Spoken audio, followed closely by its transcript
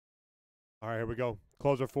All right, here we go.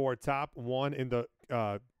 Closer 4, top 1 in the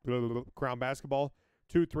Crown Basketball,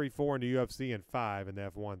 2, 3, 4 in the UFC, and 5 in the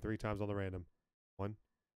F1. 3 times on the random. 1,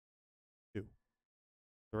 2,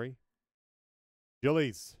 3.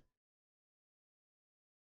 Gillies.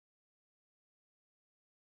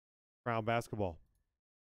 Crown Basketball.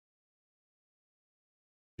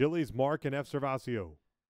 Gillies, Mark, and F. Servacio.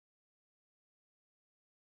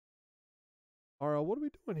 RL, what are we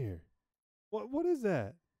doing here? What is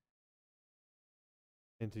that?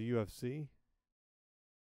 Into UFC.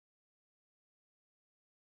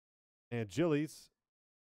 And Gillies.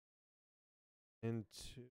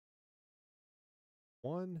 Into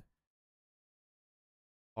 1.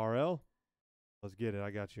 RL. Let's get it. I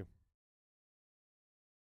got you.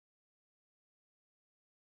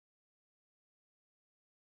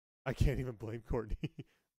 I can't even blame Courtney.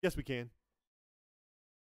 Yes, we can.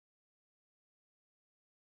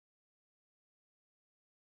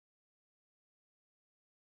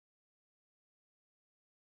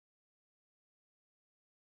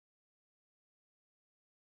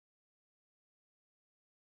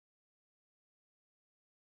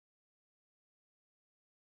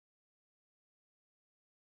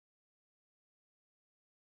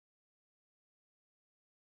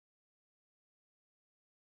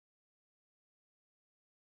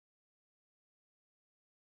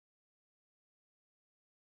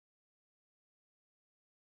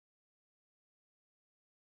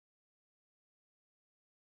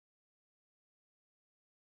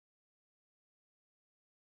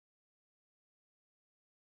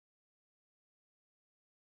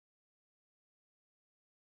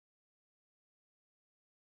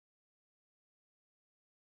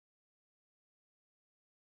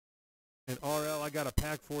 And RL, I got a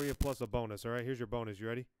pack for you plus a bonus. All right, here's your bonus. You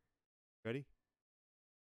ready? Ready?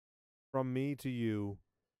 From me to you,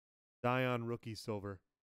 Dion Rookie Silver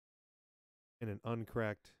and an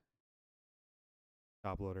uncracked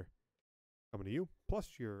top loader. Coming to you,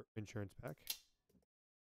 plus your insurance pack.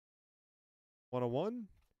 101,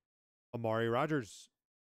 Amari Rogers.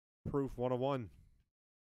 Proof 101.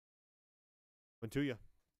 Went to you.